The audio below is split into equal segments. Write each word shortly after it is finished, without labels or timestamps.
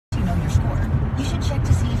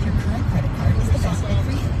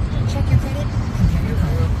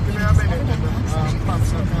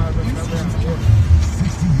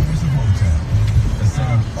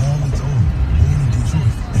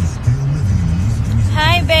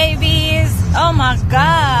Oh my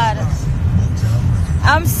God.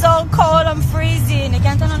 I'm so cold, I'm freezing. You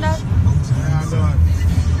can't turn on that?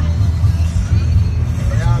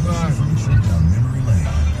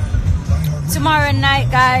 Tomorrow night,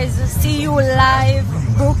 guys, see you live.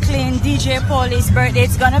 Brooklyn, DJ Paulie's birthday.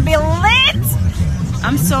 It's gonna be lit.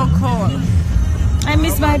 I'm so cold. I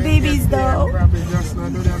miss my babies though.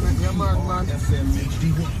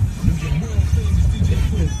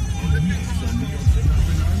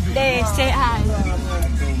 They say hi.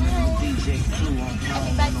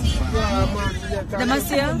 The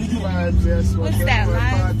monsieur? What's that,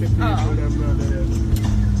 right?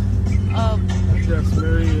 Oh.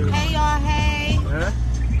 Hey y'all, hey.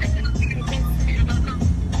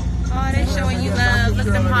 Oh, they showing you love. Look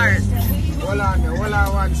at them hearts. Hold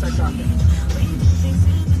on 1 second.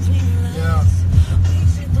 Yeah.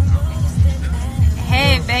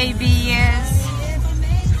 Hey baby, yes.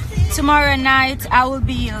 Tomorrow night I will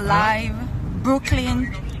be live.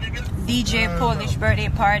 Brooklyn, DJ Polish birthday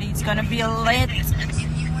party. It's gonna be lit.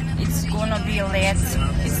 It's gonna be lit.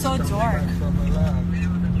 It's so dark.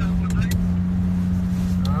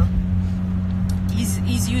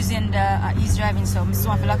 He's using the he's driving, so I just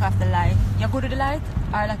want to lock off the light. You go to the light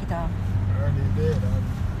or lock it off? I already did. I'm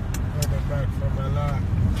heading back from my life.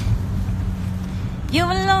 You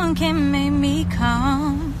alone can make me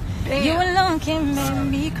calm. Damn. You alone can make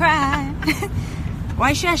me cry.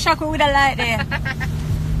 Why should I shock her with a light there?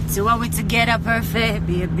 So are we together perfect,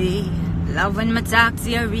 baby? Love when my talk to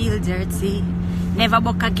you real dirty. Never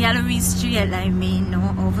book a gallery straight like me.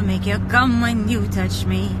 No over make you come when you touch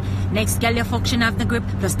me. Next girl your function have the grip.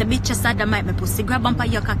 Plus the bitch aside that might me pussy grab on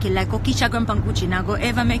your cocky like Okisha grandpa Gucci. Now go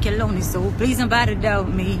ever make you lonely, so please nobody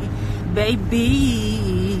doubt me,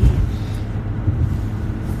 baby.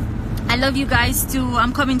 I love you guys too.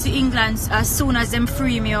 I'm coming to England as soon as them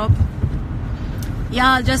free me up.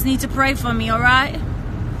 Y'all just need to pray for me, alright?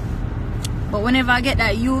 But whenever I get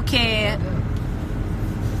that UK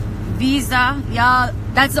visa, y'all,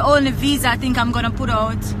 that's the only visa I think I'm gonna put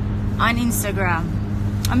out on Instagram.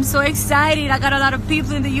 I'm so excited. I got a lot of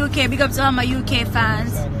people in the UK. Big up to all my UK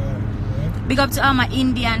fans. Big up to all my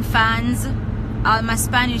Indian fans. All my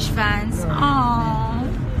Spanish fans. Oh,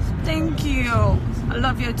 thank you. I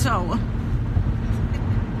love you too.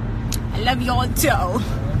 I love you all too.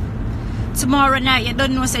 Tomorrow night, you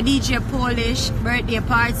don't know, it's a DJ Polish birthday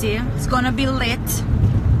party. It's gonna be lit.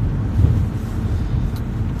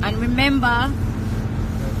 And remember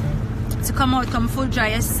to come out, come full dry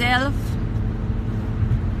yourself.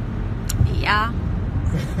 Yeah.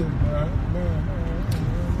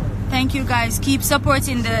 Thank you guys. Keep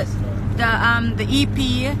supporting the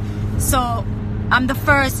EP. So I'm the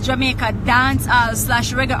first Jamaica dancehall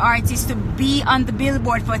 / reggae artist to be on the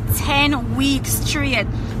billboard for 10 weeks straight.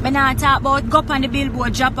 But now I talk about go up on the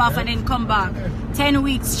billboard, drop off and then come back. 10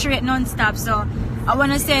 weeks straight non-stop. So I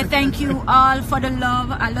want to say thank you all for the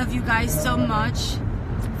love. I love you guys so much.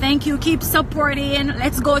 Thank you. Keep supporting.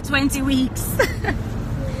 Let's go 20 weeks.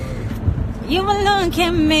 You alone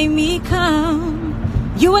can make me come.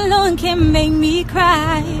 You alone can make me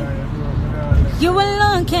cry. You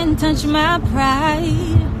alone can touch my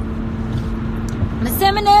pride. But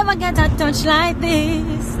say me never get a touch like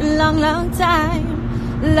this. Long, long time.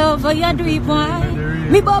 Love for your drip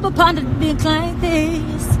wine. Me bubble pon the dick like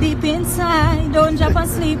this. Deep inside. Don't drop and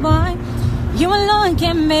sleep, boy. You alone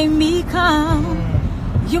can make me come.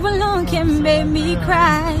 You alone can make me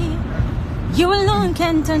cry. You alone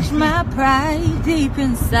can touch my pride. Deep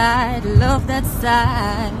inside. Love that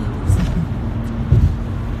size.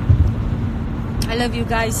 I love you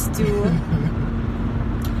guys too.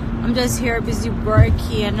 I'm just here busy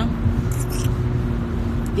working.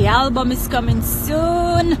 The album is coming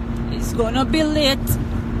soon. It's gonna be lit.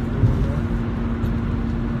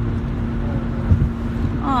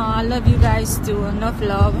 Oh, I love you guys too. Enough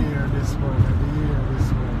love.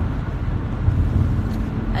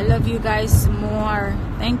 I love you guys more.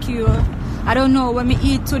 Thank you. I don't know when we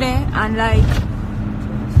eat today and like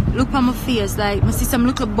look at my face, like I see some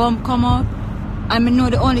little bump come up. I know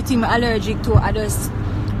the only thing I'm allergic to are just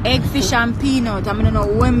egg, fish and peanut. I don't know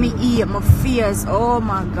when me eat my face. Oh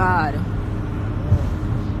my God.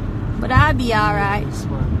 But I'll be alright.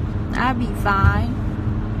 I'll be fine.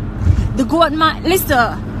 The goat man,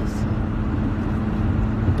 listen.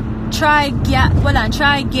 Try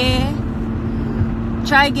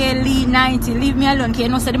get lead 90. Leave me alone. Okay,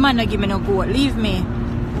 no say the man not give me no goat. Leave me.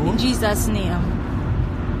 In Jesus' name.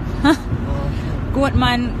 Goat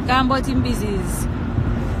man, gone about him business.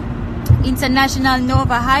 International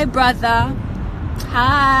Nova, hi brother.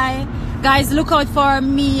 Hi guys, look out for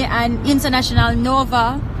me and International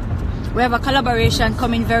Nova. We have a collaboration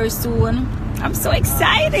coming very soon. I'm so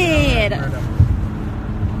excited.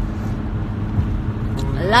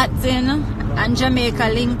 Latin and Jamaica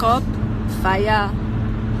link up. Fire.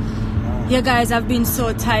 Yeah, guys, I've been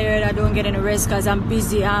so tired. I don't get any rest because I'm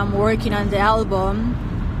busy. I'm working on the album.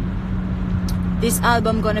 This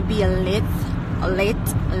album gonna be a lit.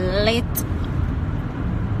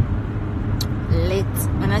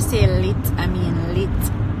 When I say lit, I mean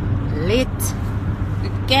lit.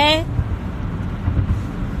 Okay.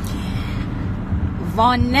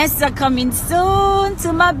 Vanessa coming soon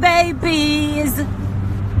to my babies.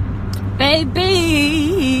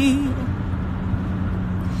 Baby.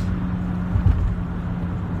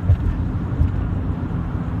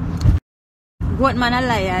 What man I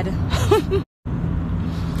lied.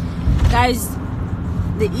 Guys,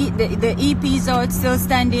 the EP is out, still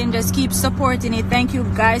standing. Just keep supporting it. Thank you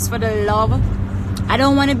guys for the love. I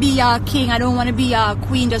don't want to be your king, I don't want to be your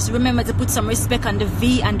queen. Just remember to put some respect on the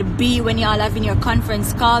V and the B when y'all having your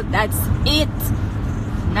conference call. That's it.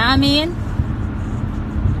 Know what I mean?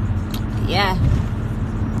 Yeah.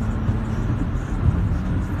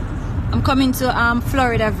 I'm coming to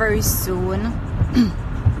Florida very soon.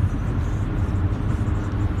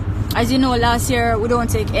 As you know, last year we don't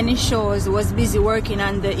take any shows. Was busy working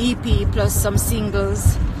on the EP plus some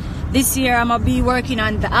singles. This year I'm gonna be working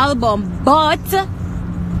on the album, but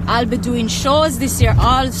I'll be doing shows this year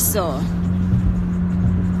also.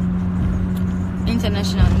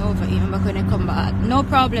 International Nova, even back when I come back. No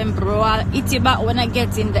problem, bro. I'll hit you back when I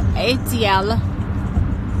get in the ATL.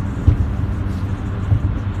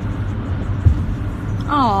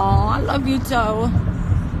 Oh, I love you too.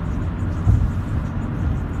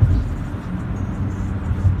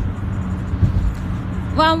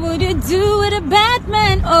 What would you do with a bad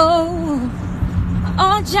man? Oh,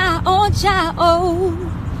 oh, Jah, oh, Jah, oh.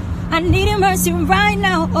 I need your mercy right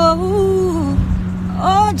now. Oh,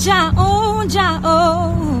 oh, Jah, oh, Jah,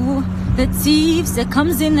 oh. The thieves that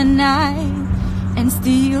comes in the night and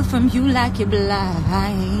steal from you like you're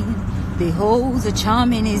blind. Behold the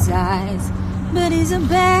charm in his eyes, but he's a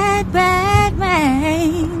bad, bad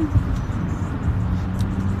man.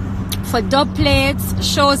 For dub plates,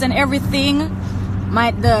 shows and everything,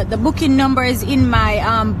 the booking number is in my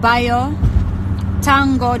bio.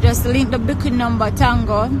 Tango, just link the booking number,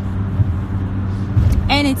 Tango.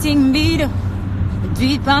 Anything me do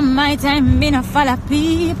it on my time, me not follow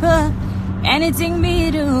people. Anything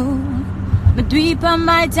me do, but do it on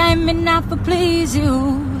my time, me not for please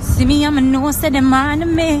you. See me, I'm a no, say them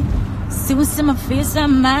on me. See what's in my face,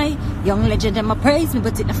 I'm my young legend, them a praise me,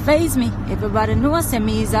 but it not faze me. Everybody knows say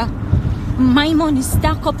me is a my money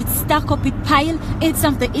stack up, it pile. It's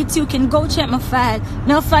something it you can go check my file.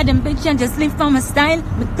 No for them bitch and just live from my style.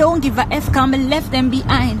 But don't give a F, come left them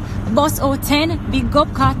behind. Boss 010, big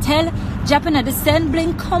up cartel. Japan at the sand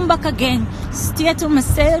blink, come back again. Stay to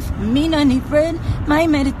myself, me no need friend. My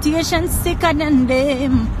meditation sicker than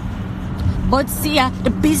them. But see ya, the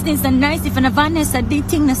business are nice. If an Vanessa did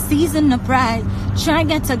thing the season no pride. Try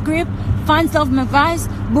get a grip, fans love my vibes.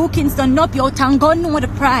 Bookings done up, your tango know the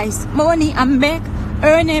price. Money I make,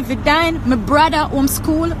 earn every dime. My brother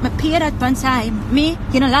homeschool, me pay that one time. Me,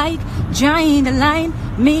 you know like, drawing the line.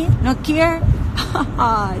 Me, no care.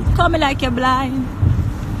 Come like you're blind.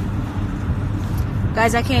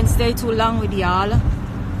 Guys, I can't stay too long with y'all.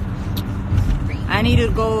 I need to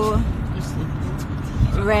go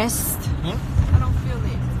rest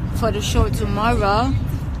for the show tomorrow.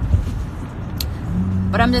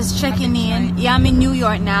 But I'm just checking in. Yeah, I'm in New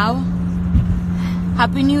York now.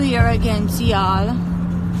 Happy New Year again to y'all.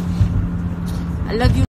 I love you.